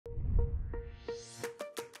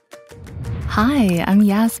Hi, I'm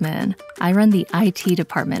Yasmin. I run the IT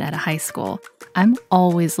department at a high school. I'm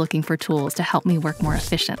always looking for tools to help me work more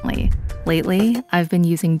efficiently. Lately, I've been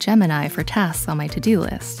using Gemini for tasks on my to-do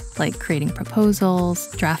list, like creating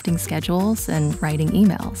proposals, drafting schedules, and writing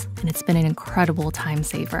emails, and it's been an incredible time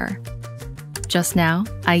saver. Just now,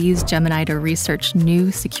 I used Gemini to research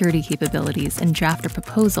new security capabilities and draft a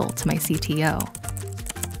proposal to my CTO.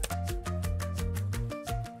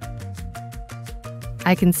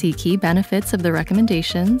 I can see key benefits of the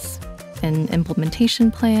recommendations, an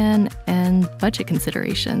implementation plan, and budget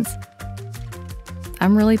considerations.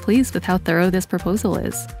 I'm really pleased with how thorough this proposal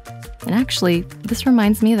is. And actually, this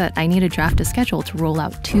reminds me that I need to draft a schedule to roll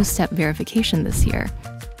out two-step verification this year.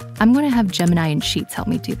 I'm going to have Gemini and Sheets help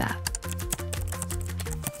me do that.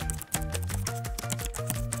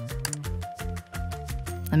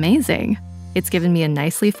 Amazing! It's given me a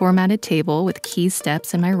nicely formatted table with key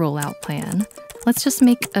steps in my rollout plan. Let's just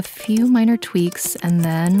make a few minor tweaks and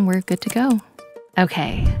then we're good to go.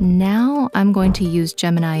 Okay, now I'm going to use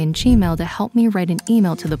Gemini and Gmail to help me write an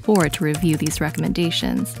email to the board to review these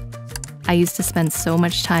recommendations. I used to spend so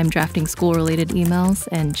much time drafting school-related emails,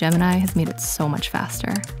 and Gemini has made it so much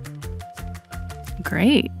faster.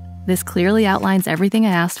 Great! This clearly outlines everything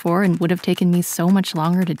I asked for and would have taken me so much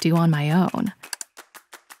longer to do on my own.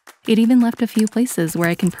 It even left a few places where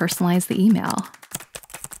I can personalize the email.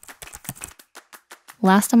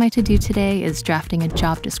 Last on my to-do today is drafting a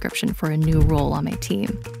job description for a new role on my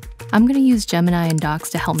team. I'm going to use Gemini and Docs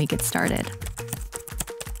to help me get started.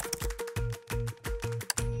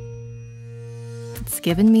 It's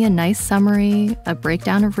given me a nice summary, a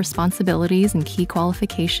breakdown of responsibilities and key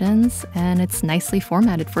qualifications, and it's nicely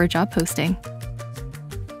formatted for a job posting.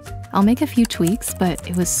 I'll make a few tweaks, but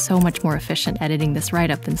it was so much more efficient editing this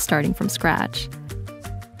write-up than starting from scratch.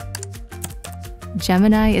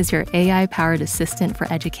 Gemini is your AI-powered assistant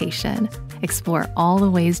for education. Explore all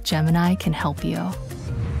the ways Gemini can help you.